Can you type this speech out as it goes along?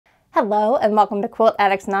Hello and welcome to Quilt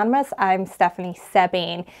Addicts Anonymous. I'm Stephanie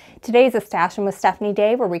Sebbing. Today's a Stashin with Stephanie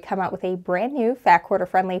Day where we come out with a brand new fat quarter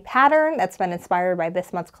friendly pattern that's been inspired by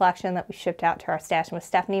this month's collection that we shipped out to our Stashin with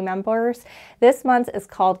Stephanie members. This month is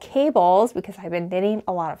called Cables because I've been knitting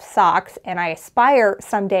a lot of socks and I aspire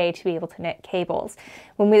someday to be able to knit cables.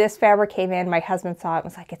 When this fabric came in, my husband saw it and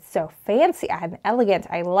was like, it's so fancy and elegant.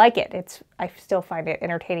 I like it. I still find it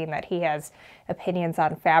entertaining that he has opinions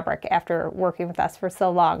on fabric after working with us for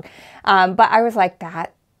so long. But I was like,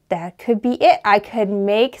 that could be it. I could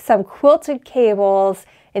make some quilted cables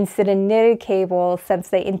instead of knitted cables since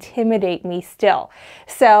they intimidate me still.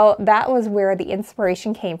 So that was where the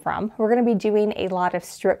inspiration came from. We're going to be doing a lot of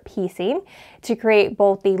strip piecing to create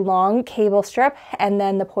both the long cable strip and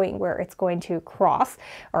then the point where it's going to cross,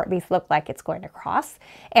 or at least look like it's going to cross.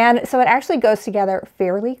 And so it actually goes together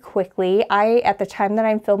fairly quickly. At the time that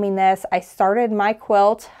I'm filming this, I started my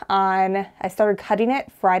quilt I started cutting it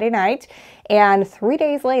Friday night, and 3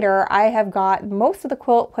 days later, I have got most of the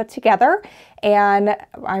quilt put together and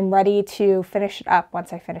I'm ready to finish it up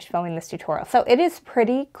once I finish filming this tutorial. So it is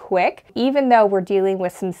pretty quick, even though we're dealing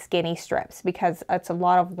with some skinny strips because it's a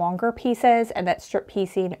lot of longer pieces and that strip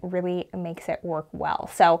piecing really makes it work well.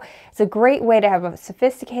 So it's a great way to have a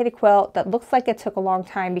sophisticated quilt that looks like it took a long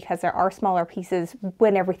time because there are smaller pieces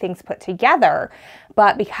when everything's put together.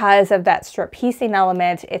 But because of that strip piecing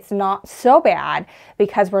element, it's not so bad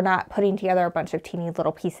because we're not putting together a bunch of teeny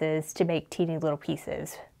little pieces to make teeny little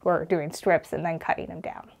pieces. We're doing strips and then cutting them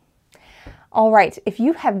down. All right, if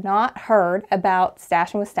you have not heard about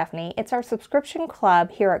Stashin with Stephanie, it's our subscription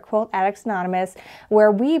club here at Quilt Addicts Anonymous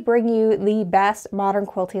where we bring you the best modern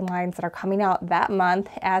quilting lines that are coming out that month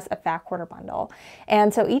as a fat quarter bundle.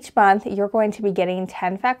 And so each month you're going to be getting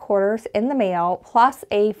 10 fat quarters in the mail plus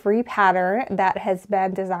a free pattern that has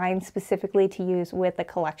been designed specifically to use with the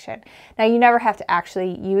collection. Now you never have to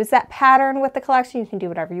actually use that pattern with the collection. You can do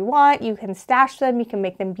whatever you want. You can stash them, you can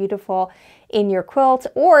make them beautiful in your quilt,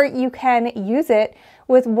 or you can use it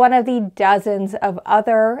with one of the dozens of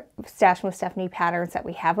other Stashin with Stephanie patterns that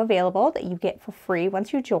we have available that you get for free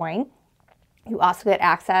once you join. You also get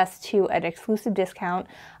access to an exclusive discount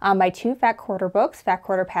on my 2 fat quarter books, Fat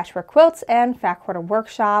Quarter Patchwork Quilts and Fat Quarter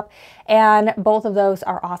Workshop. And both of those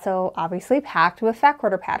are also obviously packed with fat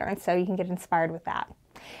quarter patterns, so you can get inspired with that.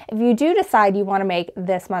 If you do decide you want to make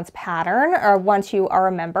this month's pattern, or once you are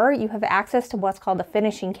a member, you have access to what's called the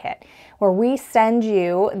finishing kit, where we send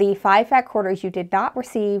you the 5 fat quarters you did not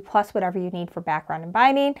receive, plus whatever you need for background and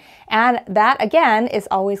binding. And that, again, is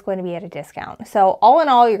always going to be at a discount. So all in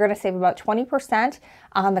all, you're going to save about 20%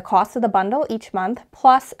 on the cost of the bundle each month,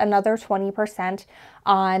 plus another 20%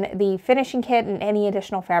 on the finishing kit and any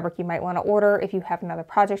additional fabric you might want to order if you have another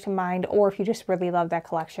project in mind, or if you just really love that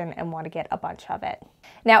collection and want to get a bunch of it.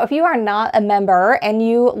 Now, if you are not a member and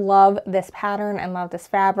you love this pattern and love this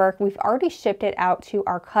fabric, we've already shipped it out to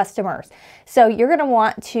our customers. So you're going to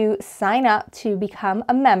want to sign up to become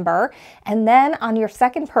a member, and then on your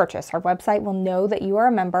second purchase, our website will know that you are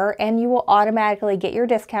a member and you will automatically get your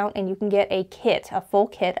discount and you can get a kit, a full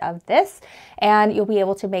kit of this, and you'll be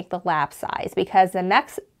able to make the lap size because the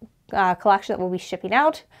next collection that we'll be shipping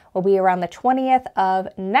out will be around the 20th of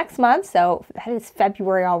next month. So that is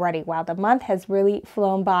February already. Wow, the month has really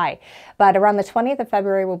flown by. But around the 20th of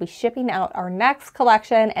February, we'll be shipping out our next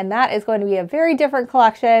collection, and that is going to be a very different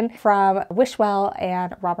collection from Wishwell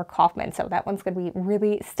and Robert Kaufman. So that one's going to be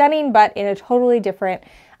really stunning, but in a totally different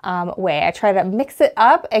way. I try to mix it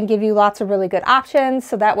up and give you lots of really good options,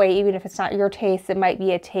 so that way even if it's not your taste, it might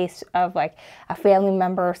be a taste of like a family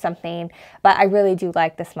member or something. But I really do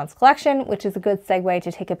like this month's collection, which is a good segue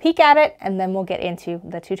to take a peek at it, and then we'll get into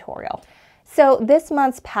the tutorial. So this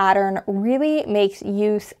month's pattern really makes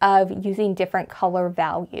use of using different color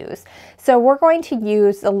values. So we're going to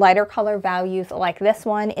use the lighter color values like this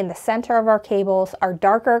one in the center of our cables, our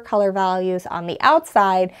darker color values on the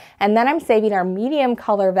outside, and then I'm saving our medium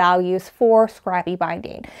color values for scrappy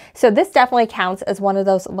binding. So this definitely counts as one of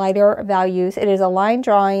those lighter values. It is a line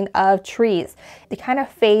drawing of trees. It kind of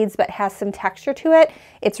fades but has some texture to it.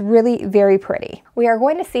 It's really very pretty. We are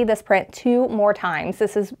going to see this print 2 more times.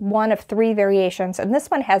 This is one of 3 variations, and this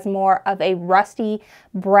one has more of a rusty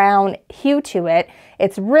brown hue to it.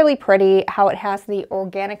 It's really pretty how it has the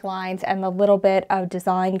organic lines and the little bit of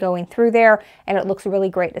design going through there, and it looks really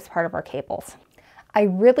great as part of our cables. I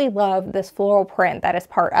really love this floral print that is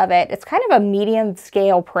part of it. It's kind of a medium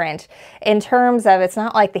scale print in terms of it's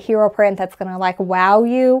not like the hero print that's gonna like wow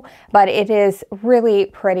you, but it is really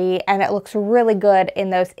pretty and it looks really good in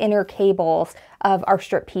those inner cables of our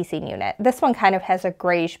strip piecing unit. This one kind of has a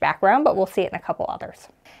grayish background, but we'll see it in a couple others.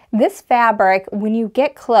 This fabric, when you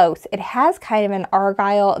get close, it has kind of an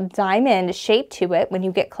argyle diamond shape to it when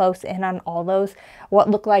you get close in on all those what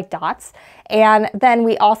look like dots. And then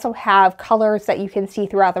we also have colors that you can see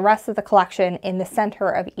throughout the rest of the collection in the center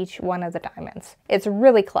of each one of the diamonds. It's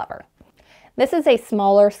really clever. This is a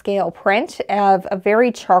smaller scale print of a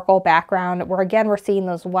very charcoal background where again we're seeing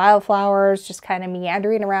those wildflowers just kind of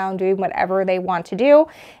meandering around doing whatever they want to do,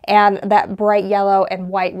 and that bright yellow and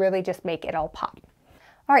white really just make it all pop.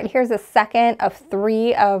 All right, here's the second of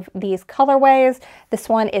 3 of these colorways. This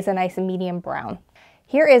one is a nice medium brown.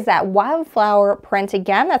 Here is that wildflower print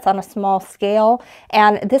again, that's on a small scale,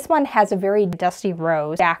 and this one has a very dusty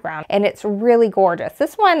rose background, and it's really gorgeous.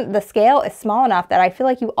 This one, the scale is small enough that I feel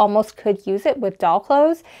like you almost could use it with doll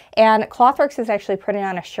clothes, and Clothworks is actually putting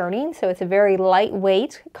on a shirting, so it's a very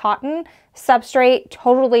lightweight cotton substrate,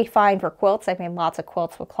 totally fine for quilts. I've made lots of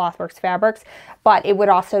quilts with Clothworks fabrics, but it would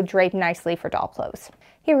also drape nicely for doll clothes.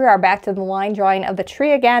 Here we are back to the line drawing of the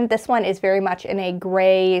tree again. This one is very much in a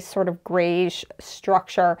gray, sort of grayish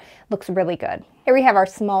structure. Looks really good. Here we have our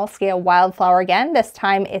small scale wildflower again. This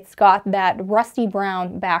time it's got that rusty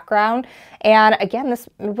brown background. And again, this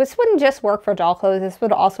wouldn't just work for doll clothes, this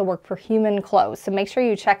would also work for human clothes. So make sure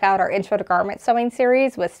you check out our Intro to Garment Sewing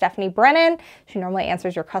series with Stephanie Brennan. She normally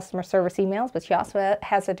answers your customer service emails, but she also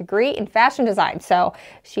has a degree in fashion design. So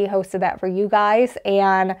she hosted that for you guys,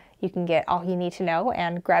 and you can get all you need to know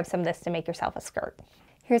and grab some of this to make yourself a skirt.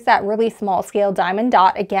 Here's that really small scale diamond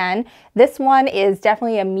dot again. This one is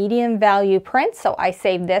definitely a medium value print, so I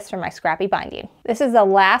saved this for my scrappy binding. This is the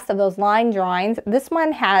last of those line drawings. This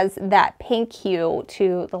one has that pink hue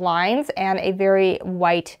to the lines and a very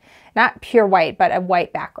white, not pure white, but a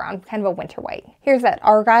white background, kind of a winter white. Here's that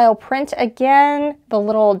argyle print again, the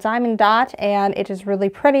little diamond dot, and it is really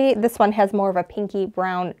pretty. This one has more of a pinky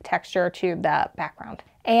brown texture to the background.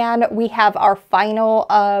 And we have our final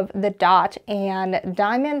of the dot and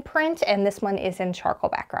diamond print, and this one is in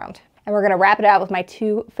charcoal background. And we're going to wrap it out with my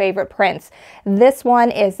 2 favorite prints. This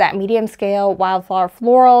one is that medium scale wildflower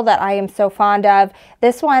floral that I am so fond of.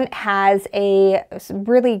 This one has a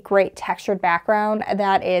really great textured background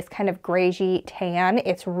that is kind of grayy tan.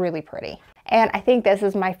 It's really pretty. And I think this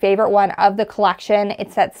is my favorite one of the collection.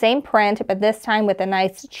 It's that same print, but this time with a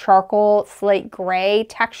nice charcoal slate gray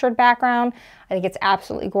textured background. I think it's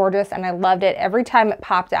absolutely gorgeous, and I loved it every time it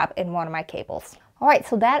popped up in one of my cables. All right,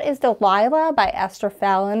 so that is Delilah by Esther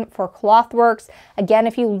Fallon for Clothworks. Again,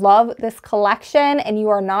 if you love this collection and you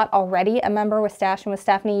are not already a member with Stashin with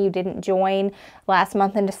Stephanie, you didn't join last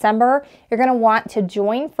month in December, you're gonna want to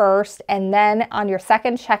join first, and then on your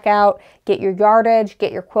second checkout, get your yardage,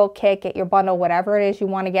 get your quilt kit, get your bundle, whatever it is you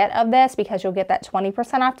wanna get of this, because you'll get that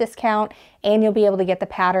 20% off discount, and you'll be able to get the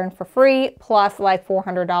pattern for free, plus like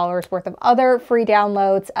 $400 worth of other free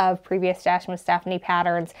downloads of previous Stashin with Stephanie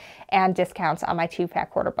patterns and discounts on my 2-pack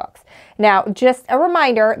quarter books. Now, just a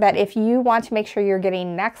reminder that if you want to make sure you're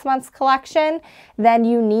getting next month's collection, then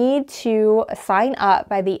you need to sign up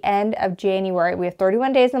by the end of January. We have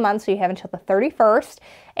 31 days in the month, so you have until the 31st,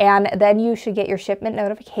 and then you should get your shipment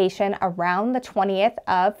notification around the 20th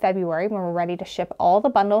of February when we're ready to ship all the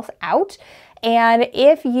bundles out. And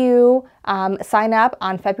if you sign up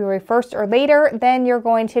on February 1st or later, then you're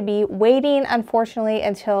going to be waiting, unfortunately,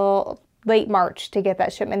 until late March to get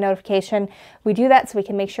that shipment notification. We do that so we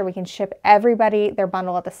can make sure we can ship everybody their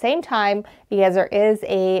bundle at the same time, because there is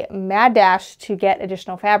a mad dash to get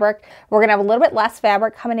additional fabric. We're gonna have a little bit less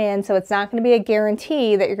fabric coming in, so it's not gonna be a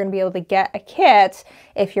guarantee that you're gonna be able to get a kit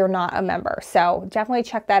if you're not a member. So definitely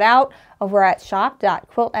check that out over at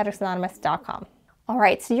shop.quiltaddictsanonymous.com. All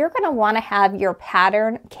right, so you're going to want to have your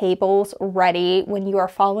pattern cables ready when you are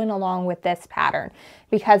following along with this pattern,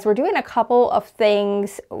 because we're doing a couple of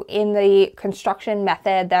things in the construction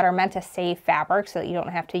method that are meant to save fabric so that you don't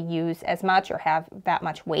have to use as much or have that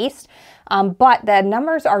much waste. But the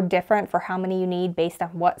numbers are different for how many you need based on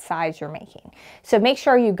what size you're making. So make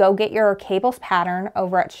sure you go get your cables pattern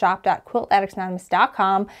over at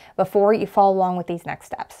shop.quiltaddictsanonymous.com before you follow along with these next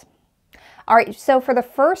steps. All right, so for the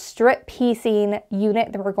first strip piecing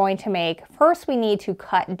unit that we're going to make, first we need to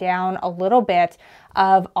cut down a little bit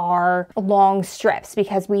of our long strips,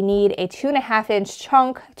 because we need a 2.5-inch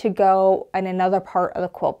chunk to go in another part of the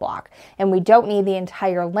quilt block. And we don't need the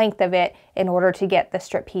entire length of it in order to get the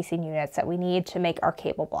strip piecing units that we need to make our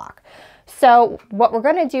cable block. So what we're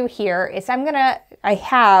gonna do here is I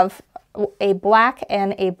have a black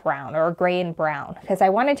and a brown, or a gray and brown, because I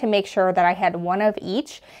wanted to make sure that I had one of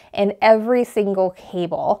each in every single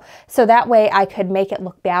cable, so that way I could make it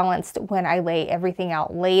look balanced when I lay everything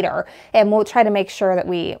out later. And we'll try to make sure that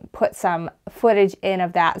we put some footage in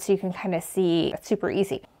of that so you can kind of see. It's super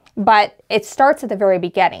easy. But it starts at the very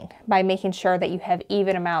beginning by making sure that you have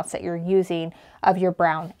even amounts that you're using of your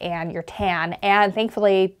brown and your tan. And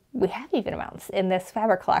thankfully, we have even amounts in this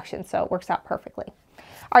fabric collection, so it works out perfectly.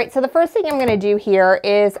 All right, so the first thing I'm going to do here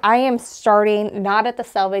is I am starting not at the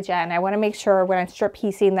selvage end. I want to make sure when I'm strip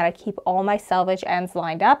piecing that I keep all my selvage ends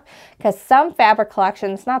lined up, because some fabric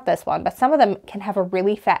collections, not this one, but some of them can have a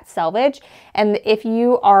really fat selvage. And if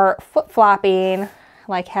you are flip-flopping,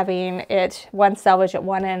 like having it one selvage at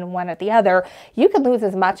one end and one at the other, you can lose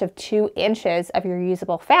as much of 2 inches of your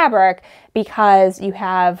usable fabric because you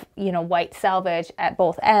have, you know, white selvage at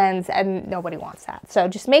both ends, and nobody wants that. So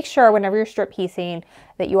just make sure whenever you're strip piecing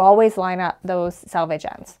that you always line up those selvage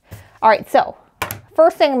ends. All right, so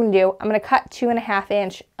first thing I'm going to do, I'm going to cut 2.5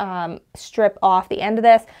 inch strip off the end of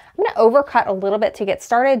this. I'm going to overcut a little bit to get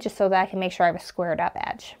started just so that I can make sure I have a squared up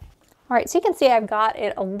edge. All right, so you can see I've got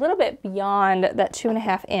it a little bit beyond that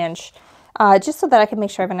 2.5 inch, just so that I can make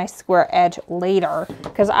sure I have a nice square edge later,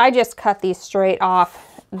 because I just cut these straight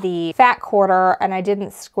off the fat quarter and I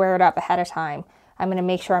didn't square it up ahead of time. I'm going to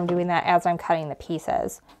make sure I'm doing that as I'm cutting the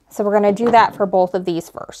pieces. So we're going to do that for both of these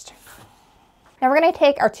first. Now we're going to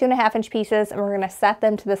take our 2.5 inch pieces and we're going to set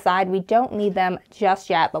them to the side. We don't need them just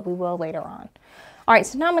yet, but we will later on. All right,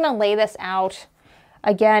 so now I'm going to lay this out.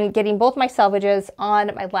 Again, getting both my selvages on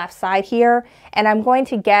my left side here, and I'm going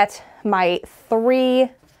to get my 3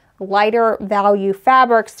 lighter value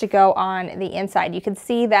fabrics to go on the inside. You can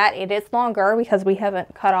see that it is longer because we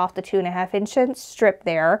haven't cut off the 2.5 inch strip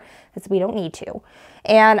there, because we don't need to.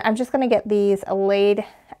 And I'm just going to get these laid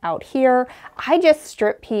out here. I just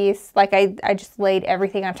strip piece, like I just laid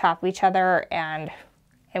everything on top of each other and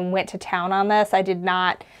went to town on this. I did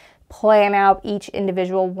not plan out each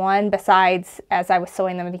individual one, besides as I was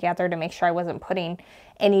sewing them together to make sure I wasn't putting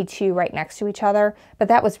any 2 right next to each other, but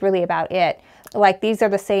that was really about it. Like, these are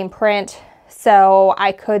the same print, so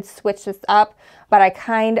I could switch this up, but I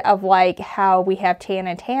kind of like how we have tan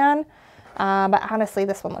and tan, but honestly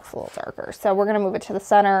this one looks a little darker, so we're going to move it to the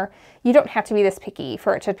center. You don't have to be this picky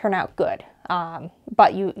for it to turn out good,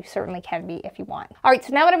 but you certainly can be if you want. All right,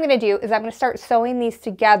 so now what I'm going to do is I'm going to start sewing these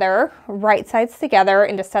together, right sides together,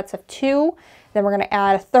 into sets of 2. Then we're going to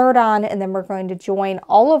add a third on, and then we're going to join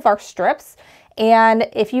all of our strips. And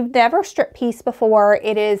if you've never strip pieced before,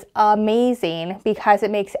 it is amazing because it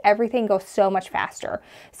makes everything go so much faster.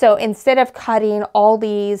 So instead of cutting all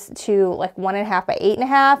these to like 1.5 by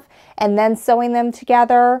 8.5 and then sewing them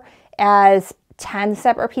together as 10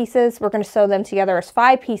 separate pieces, we're going to sew them together as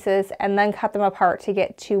 5 pieces and then cut them apart to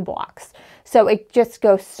get 2 blocks. So it just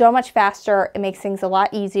goes so much faster. It makes things a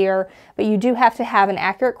lot easier, but you do have to have an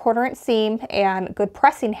accurate 1/4 inch seam and good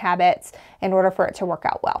pressing habits in order for it to work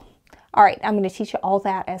out well. All right, I'm going to teach you all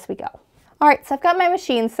that as we go. All right, so I've got my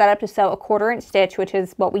machine set up to sew a 1/4 inch stitch, which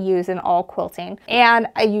is what we use in all quilting. And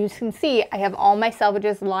you can see I have all my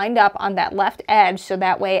selvages lined up on that left edge, so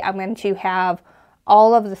that way I'm going to have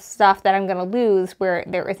all of the stuff that I'm going to lose where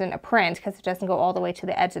there isn't a print, because it doesn't go all the way to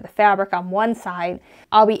the edge of the fabric on one side.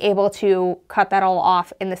 I'll be able to cut that all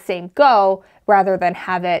off in the same go rather than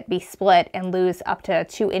have it be split and lose up to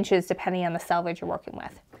 2 inches depending on the selvage you're working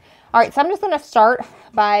with. All right, so I'm just going to start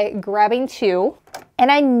by grabbing 2, and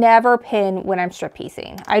I never pin when I'm strip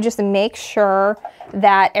piecing. I just make sure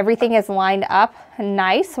that everything is lined up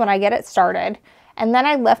nice when I get it started, and then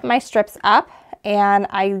I lift my strips up and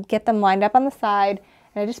I get them lined up on the side,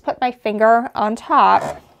 and I just put my finger on top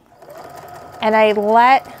and I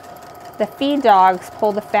let the feed dogs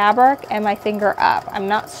pull the fabric and my finger up. I'm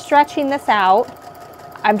not stretching this out.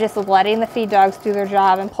 I'm just letting the feed dogs do their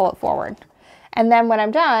job and pull it forward. And then when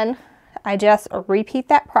I'm done, I just repeat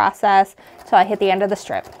that process till I hit the end of the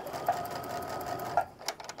strip.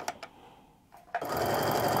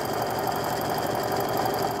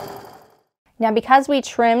 Now, because we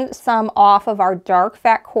trimmed some off of our dark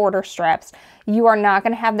fat quarter strips, you are not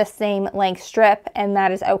going to have the same length strip, and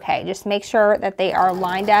that is okay. Just make sure that they are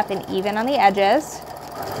lined up and even on the edges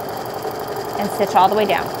and stitch all the way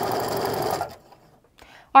down.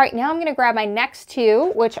 All right, now I'm going to grab my next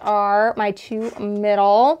 2, which are my 2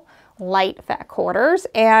 middle light fat quarters,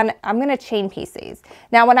 and I'm going to chain piece these.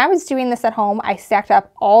 Now, when I was doing this at home, I stacked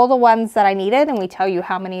up all the ones that I needed, and we tell you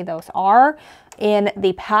how many those are in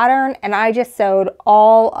the pattern, and I just sewed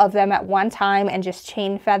all of them at one time and just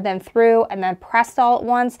chain fed them through and then pressed all at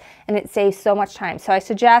once, and it saves so much time. So I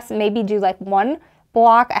suggest maybe do like 1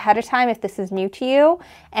 block ahead of time if this is new to you,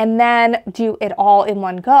 and then do it all in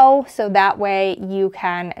one go, so that way you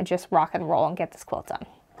can just rock and roll and get this quilt done.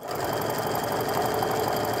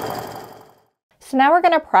 So now we're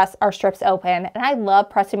going to press our strips open, and I love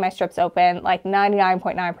pressing my strips open like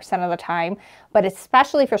 99.9% of the time, but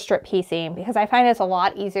especially for strip piecing, because I find it's a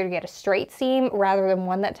lot easier to get a straight seam rather than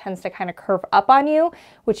one that tends to kind of curve up on you,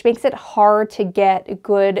 which makes it hard to get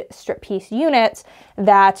good strip piece units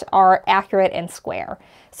that are accurate and square.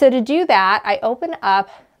 So to do that, I open up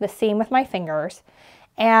the seam with my fingers,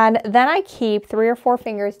 and then I keep 3 or 4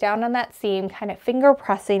 fingers down on that seam, kind of finger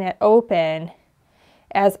pressing it open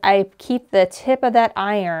as I keep the tip of that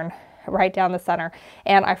iron right down the center.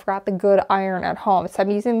 And I forgot the good iron at home, so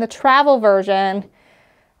I'm using the travel version,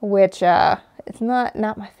 which it's not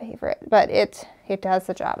my favorite, but it does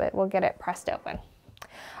the job. It will get it pressed open.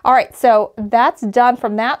 All right, so that's done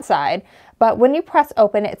from that side, but when you press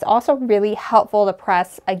open, it's also really helpful to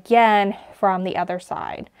press again from the other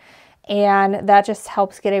side. And that just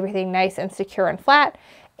helps get everything nice and secure and flat,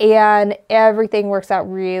 and everything works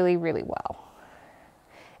out really, really well.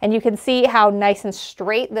 And you can see how nice and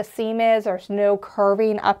straight the seam is. There's no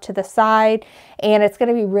curving up to the side, and it's going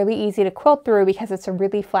to be really easy to quilt through because it's a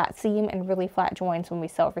really flat seam and really flat joints when we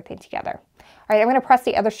sew everything together. All right, I'm going to press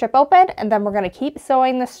the other strip open, and then we're going to keep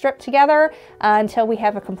sewing the strip together until we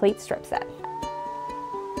have a complete strip set.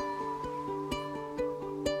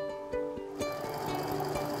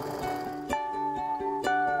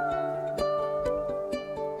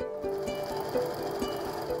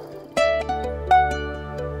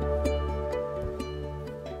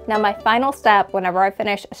 Now my final step whenever I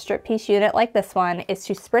finish a strip piece unit like this one is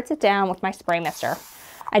to spritz it down with my spray mister.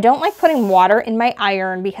 I don't like putting water in my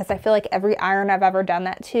iron because I feel like every iron I've ever done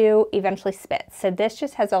that to eventually spits. So this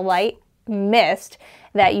just has a light mist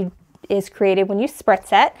that is created when you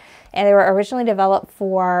spritz it, and they were originally developed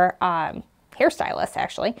for hairstylists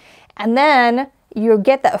actually. And then you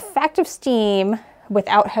get the effect of steam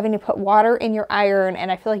without having to put water in your iron, and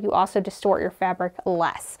I feel like you also distort your fabric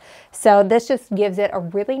less. So this just gives it a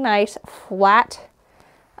really nice flat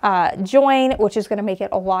join, which is going to make it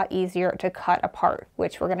a lot easier to cut apart,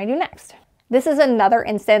 which we're going to do next. This is another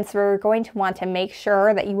instance where we're going to want to make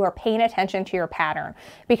sure that you are paying attention to your pattern,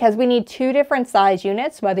 because we need 2 different size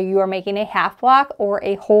units, whether you are making a half block or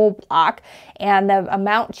a whole block, and the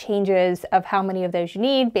amount changes of how many of those you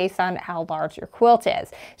need based on how large your quilt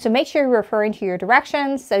is. So make sure you're referring to your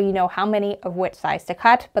directions so you know how many of which size to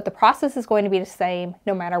cut, but the process is going to be the same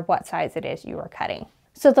no matter what size it is you are cutting.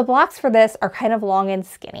 So the blocks for this are kind of long and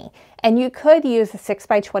skinny, and you could use a 6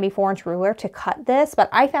 by 24 inch ruler to cut this, but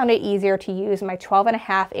I found it easier to use my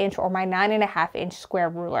 12.5 inch or my 9.5 inch square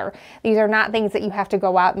ruler. These are not things that you have to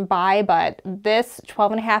go out and buy, but this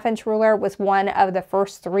 12.5 inch ruler was one of the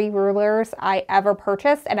first 3 rulers I ever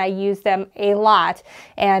purchased, and I used them a lot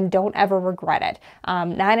and don't ever regret it.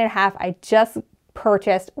 9.5 I just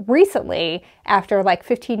purchased recently after like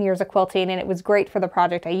 15 years of quilting, and it was great for the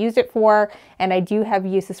project I used it for, and I do have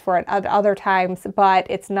uses for it at other times, but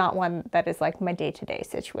it's not one that is like my day-to-day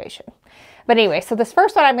situation. But anyway, so this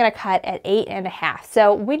first one I'm going to cut at 8.5.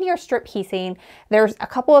 So when you're strip piecing, there's a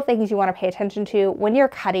couple of things you want to pay attention to when you're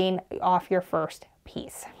cutting off your first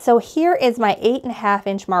piece. So here is my 8.5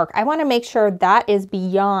 inch mark. I want to make sure that is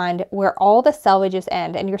beyond where all the selvages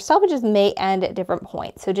end, and your selvages may end at different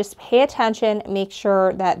points. So just pay attention, make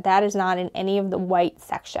sure that that is not in any of the white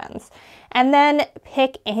sections. And then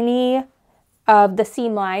pick any of the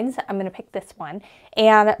seam lines. I'm going to pick this one,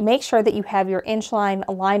 and make sure that you have your inch line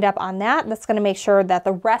lined up on that. That's going to make sure that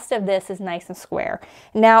the rest of this is nice and square.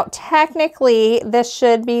 Now, technically, this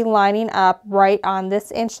should be lining up right on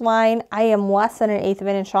this inch line. I am less than 1/8 of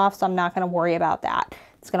an inch off, so I'm not going to worry about that.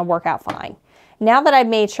 It's going to work out fine. Now that I've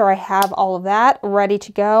made sure I have all of that ready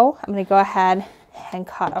to go, I'm going to go ahead and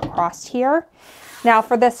cut across here. Now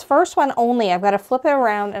for this first one only, I've got to flip it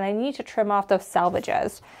around, and I need to trim off those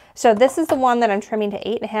selvages. So this is the one that I'm trimming to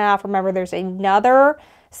 8.5. Remember, there's another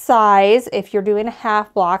size if you're doing a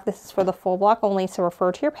half block. This is for the full block only, so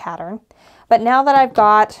refer to your pattern. But now that I've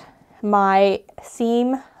got my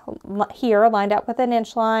seam here lined up with an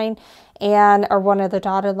inch line or one of the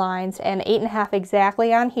dotted lines, and 8.5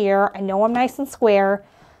 exactly on here, I know I'm nice and square.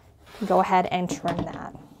 Go ahead and trim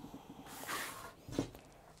that.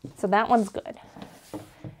 So that one's good.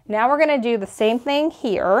 Now we're going to do the same thing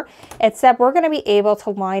here, except we're going to be able to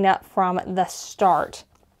line up from the start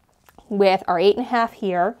with our 8.5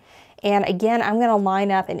 here. And again, I'm going to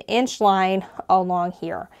line up an inch line along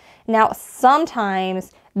here. Now,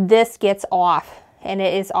 sometimes this gets off, and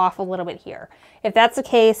it is off a little bit here. If that's the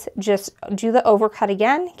case, just do the overcut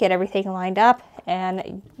again, get everything lined up,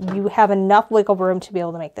 and you have enough wiggle room to be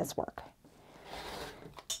able to make this work.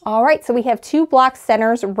 All right, so we have 2 block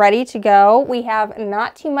centers ready to go. We have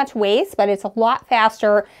not too much waste, but it's a lot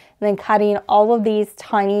faster then cutting all of these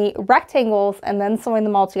tiny rectangles and then sewing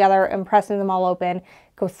them all together and pressing them all open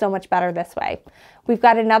goes so much better this way. We've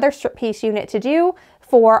got another strip piece unit to do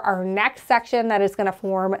for our next section that is going to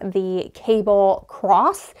form the cable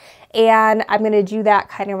cross, and I'm going to do that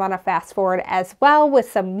kind of on a fast forward as well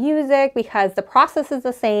with some music because the process is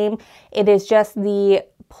the same. It is just the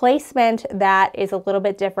placement that is a little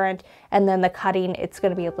bit different, and then the cutting, it's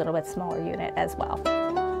going to be a little bit smaller unit as well.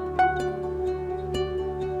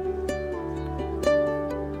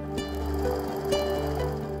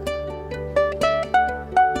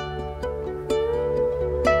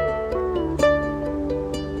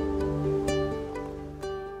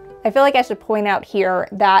 I feel like I should point out here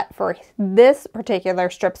that for this particular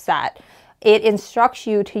strip set, it instructs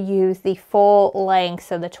you to use the full length,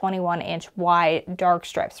 so the 21-inch wide dark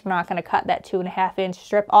strips. We're not going to cut that 2.5-inch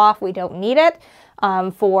strip off. We don't need it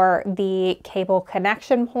for the cable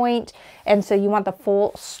connection point. And so you want the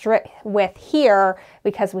full strip width here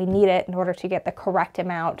because we need it in order to get the correct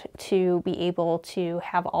amount to be able to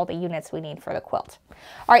have all the units we need for the quilt.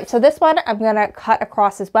 All right, so this one I'm going to cut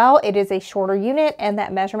across as well. It is a shorter unit and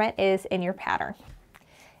that measurement is in your pattern.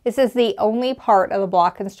 This is the only part of the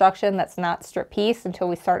block construction that's not strip piece until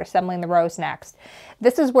we start assembling the rows next.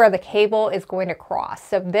 This is where the cable is going to cross.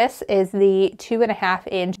 So this is the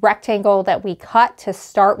 2.5-inch rectangle that we cut to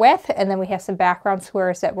start with, and then we have some background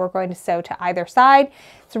squares that we're going to sew to either side.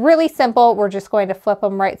 It's really simple. We're just going to flip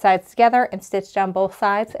them right sides together and stitch down both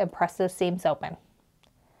sides and press those seams open.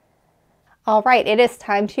 All right, it is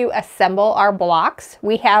time to assemble our blocks.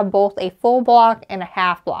 We have both a full block and a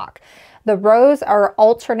half block. The rows are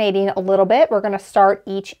alternating a little bit. We're going to start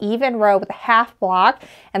each even row with a half block,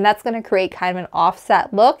 and that's going to create kind of an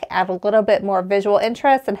offset look, add a little bit more visual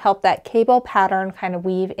interest, and help that cable pattern kind of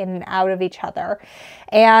weave in and out of each other.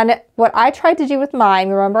 And what I tried to do with mine,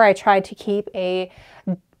 remember I tried to keep a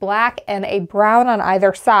black and a brown on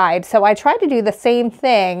either side. So I tried to do the same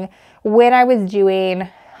thing when I was doing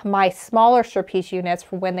my smaller strip piece units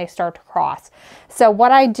for when they start to cross. So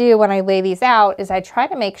what I do when I lay these out is I try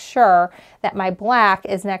to make sure that my black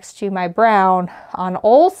is next to my brown on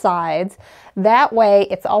all sides. That way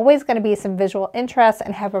it's always going to be some visual interest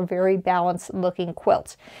and have a very balanced looking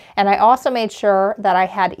quilt. And I also made sure that I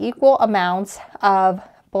had equal amounts of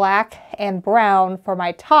black and brown for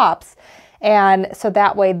my tops, and so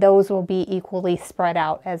that way those will be equally spread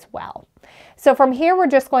out as well. So from here, we're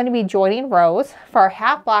just going to be joining rows. For our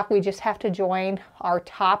half block, we just have to join our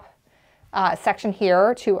top section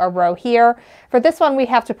here to a row here. For this one, we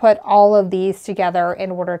have to put all of these together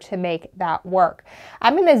in order to make that work.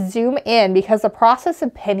 I'm going to zoom in because the process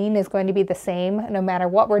of pinning is going to be the same no matter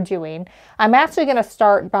what we're doing. I'm actually going to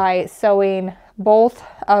start by sewing both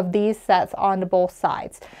of these sets onto both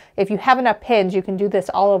sides. If you have enough pins, you can do this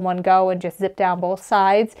all in one go and just zip down both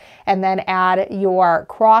sides and then add your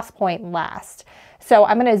cross point last. So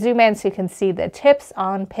I'm going to zoom in so you can see the tips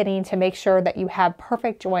on pinning to make sure that you have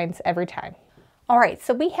perfect joins every time. All right,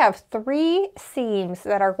 so we have 3 seams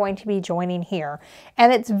that are going to be joining here,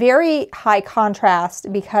 and it's very high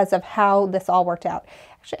contrast because of how this all worked out.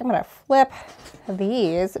 Actually, I'm going to flip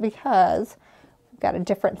these because we've got a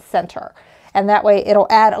different center. And that way it'll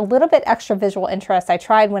add a little bit extra visual interest. I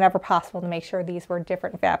tried whenever possible to make sure these were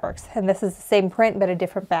different fabrics. And this is the same print, but a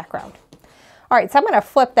different background. All right, so I'm gonna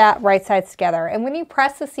flip that right sides together. And when you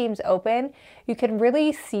press the seams open, you can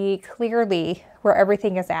really see clearly where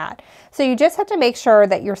everything is at. So you just have to make sure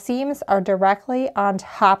that your seams are directly on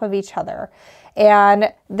top of each other.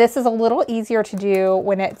 And this is a little easier to do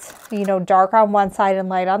when it's, you know, dark on one side and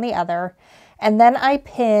light on the other. And then I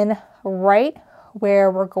pin right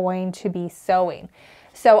where we're going to be sewing.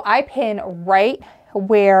 So I pin right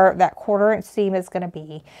where that 1/4-inch seam is going to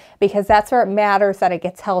be because that's where it matters that it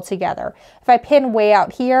gets held together. If I pin way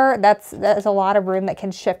out here, there's a lot of room that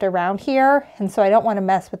can shift around here, and so I don't want to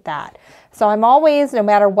mess with that. So I'm always, no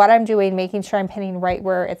matter what I'm doing, making sure I'm pinning right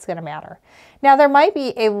where it's going to matter. Now there might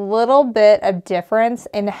be a little bit of difference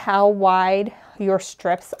in how wide your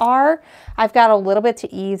strips are. I've got a little bit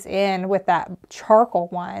to ease in with that charcoal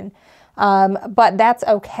one. But that's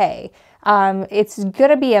okay. It's going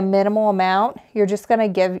to be a minimal amount. You're just going to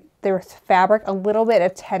give the fabric a little bit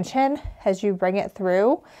of tension as you bring it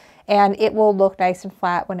through, and it will look nice and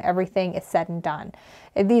flat when everything is said and done.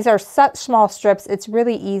 These are such small strips, it's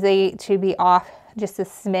really easy to be off just a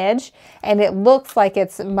smidge, and it looks like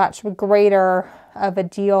it's much greater of a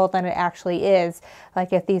deal than it actually is,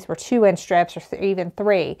 like if these were 2-inch strips or even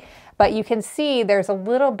 3. But you can see there's a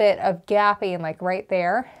little bit of gapping like right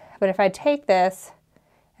there. But if I take this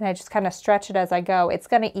and I just kind of stretch it as I go, it's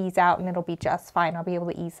going to ease out and it'll be just fine. I'll be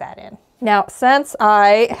able to ease that in. Now, since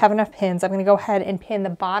I have enough pins, I'm going to go ahead and pin the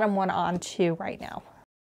bottom one on too right now.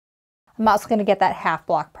 I'm also going to get that half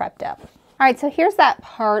block prepped up. All right, so here's that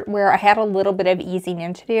part where I had a little bit of easing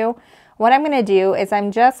in to do. What I'm going to do is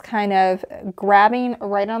I'm just kind of grabbing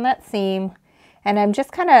right on that seam, and I'm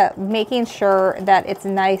just kind of making sure that it's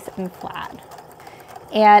nice and flat.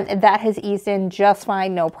 And that has eased in just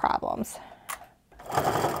fine, no problems.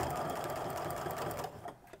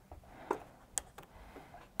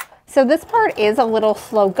 So this part is a little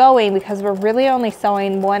slow going because we're really only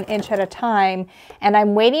sewing 1 inch at a time, and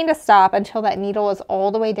I'm waiting to stop until that needle is all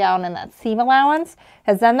the way down in that seam allowance,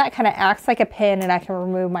 because then that kind of acts like a pin and I can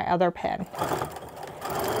remove my other pin.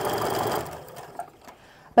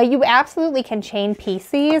 But you absolutely can chain piece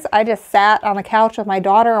these. I just sat on the couch with my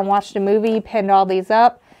daughter and watched a movie, pinned all these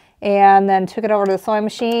up, and then took it over to the sewing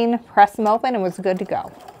machine, pressed them open, and was good to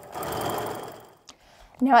go.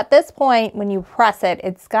 Now at this point, when you press it,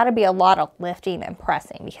 it's got to be a lot of lifting and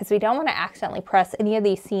pressing because we don't want to accidentally press any of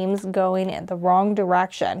these seams going in the wrong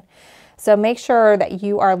direction. So make sure that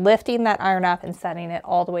you are lifting that iron up and setting it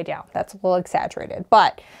all the way down. That's a little exaggerated,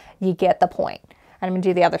 but you get the point. And I'm going to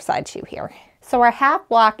do the other side too here. So our half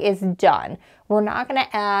block is done. We're not going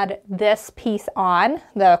to add this piece on,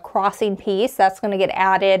 the crossing piece. That's going to get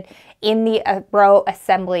added in the row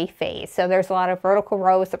assembly phase. So there's a lot of vertical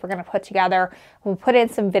rows that we're going to put together. We'll put in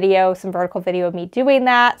some video, some vertical video of me doing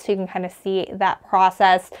that so you can kind of see that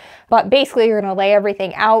process. But basically you're going to lay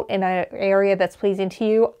everything out in an area that's pleasing to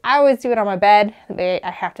you. I always do it on my bed. I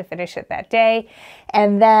have to finish it that day.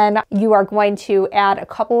 And then you are going to add a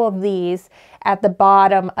couple of these at the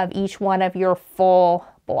bottom of each one of your full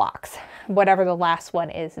blocks, whatever the last one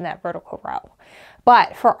is in that vertical row.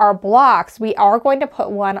 But for our blocks, we are going to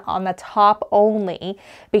put one on the top only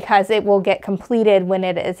because it will get completed when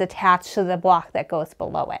it is attached to the block that goes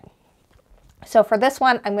below it. So for this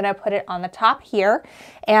one, I'm going to put it on the top here.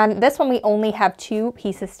 And this one, we only have 2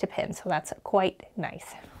 pieces to pin, so that's quite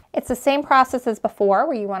nice. It's the same process as before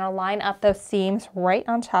where you want to line up those seams right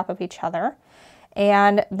on top of each other.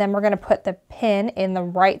 And then we're going to put the pin in the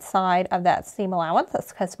right side of that seam allowance.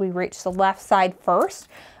 That's because we reach the left side first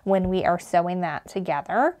when we are sewing that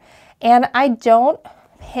together. And I don't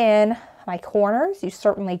pin my corners. You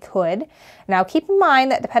certainly could. Now keep in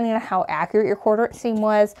mind that depending on how accurate your quarter seam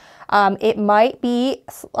was, it might be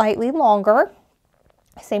slightly longer.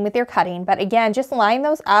 Same with your cutting, but again, just line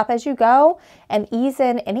those up as you go and ease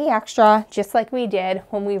in any extra, just like we did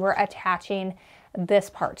when we were attaching this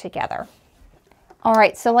part together. All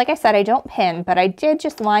right, so like I said, I don't pin, but I did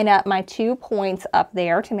just line up my 2 points up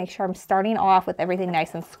there to make sure I'm starting off with everything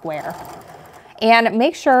nice and square. And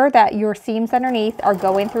make sure that your seams underneath are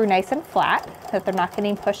going through nice and flat, that they're not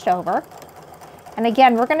getting pushed over. And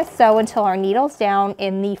again, we're going to sew until our needle's down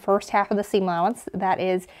in the first half of the seam allowance, that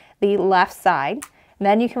is the left side. And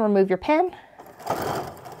then you can remove your pin,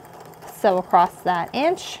 sew across that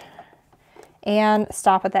inch, and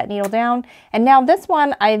stop with that needle down. And now this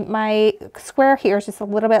one, my square here is just a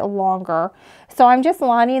little bit longer. So I'm just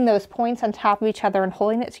lining those points on top of each other and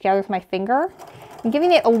holding it together with my finger and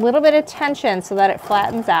giving it a little bit of tension so that it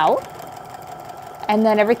flattens out. And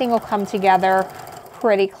then everything will come together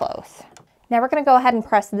pretty close. Now we're going to go ahead and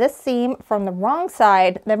press this seam from the wrong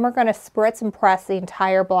side. Then we're going to spritz and press the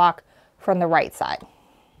entire block from the right side.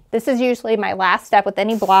 This is usually my last step with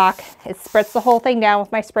any block. It spritz the whole thing down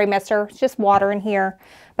with my spray mister. It's just water in here.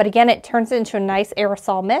 But again, it turns into a nice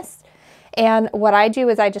aerosol mist. And what I do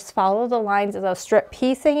is I just follow the lines of those strip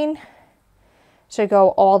piecing to go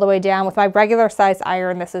all the way down. With my regular size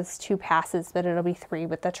iron, this is 2 passes, but it'll be 3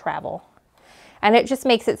 with the travel. And it just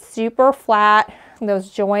makes it super flat. Those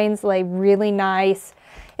joins lay really nice.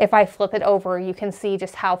 If I flip it over, you can see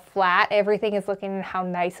just how flat everything is looking and how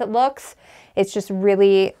nice it looks. It's just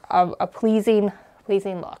really a pleasing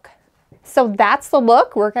look. So that's the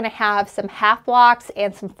look. We're going to have some half blocks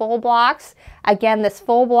and some full blocks. Again, this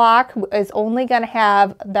full block is only going to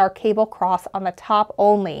have our cable cross on the top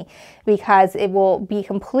only because it will be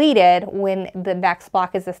completed when the next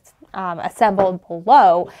block is assembled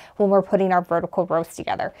below when we're putting our vertical rows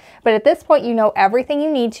together. But at this point, you know everything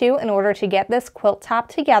you need to in order to get this quilt top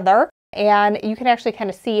together. And you can actually kind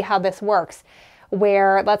of see how this works,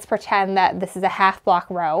 where let's pretend that this is a half block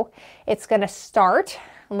row. It's going to start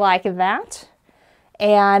like that,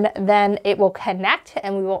 and then it will connect,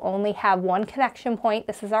 and we will only have one connection point.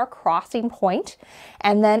 This is our crossing point,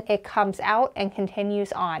 and then it comes out and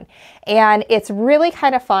continues on. And it's really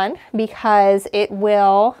kind of fun because it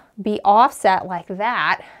will be offset like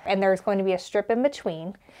that, and there's going to be a strip in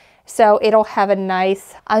between. So it'll have a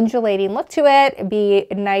nice undulating look to it, be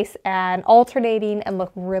nice and alternating, and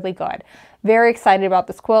look really good. Very excited about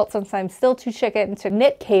this quilt. Since I'm still too chicken to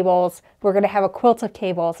knit cables, we're going to have a quilt of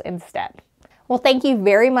cables instead. Well, thank you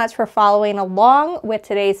very much for following along with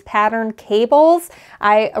today's pattern cables.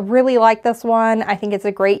 I really like this one. I think it's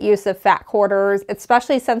a great use of fat quarters,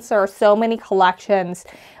 especially since there are so many collections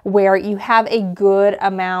where you have a good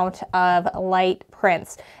amount of light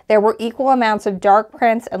prints. There were equal amounts of dark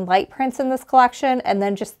prints and light prints in this collection, and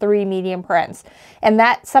then just 3 medium prints. And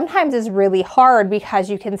that sometimes is really hard because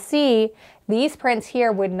you can see these prints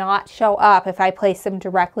here would not show up if I place them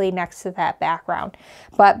directly next to that background.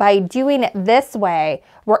 But by doing it this way,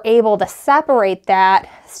 we're able to separate that,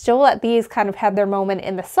 still let these kind of have their moment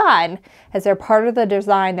in the sun, as they're part of the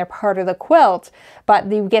design, they're part of the quilt,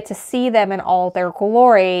 but you get to see them in all their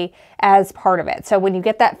glory as part of it. So when you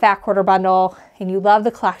get that fat quarter bundle and you love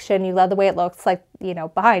the collection, you love the way it looks, like, you know,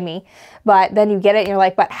 behind me, but then you get it and you're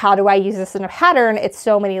like, but how do I use this in a pattern? It's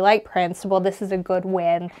so many light prints. Well, this is a good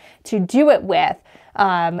win to do it with.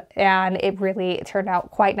 And it really turned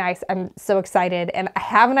out quite nice. I'm so excited, and I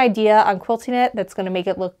have an idea on quilting it that's going to make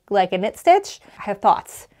it look like a knit stitch. I have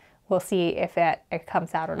thoughts. We'll see if it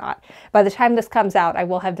comes out or not. By the time this comes out, I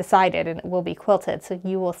will have decided, and it will be quilted. So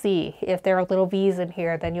you will see if there are little V's in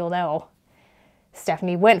here, then you'll know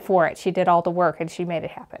Stephanie went for it. She did all the work and she made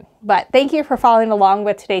it happen. But thank you for following along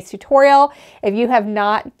with today's tutorial. If you have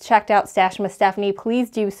not checked out Stashin with Stephanie, please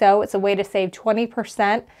do so. It's a way to save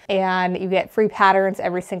 20%, and you get free patterns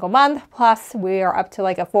every single month. Plus, we are up to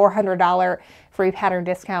like a $400 free pattern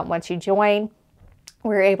discount once you join.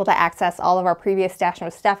 We're able to access all of our previous Stashin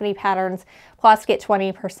with Stephanie patterns, plus get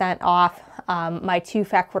 20% off my 2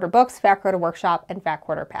 fat quarter books, Fat Quarter Workshop and Fat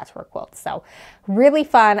Quarter Patchwork Quilts. So really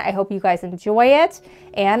fun. I hope you guys enjoy it.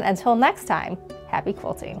 And until next time, happy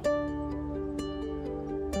quilting.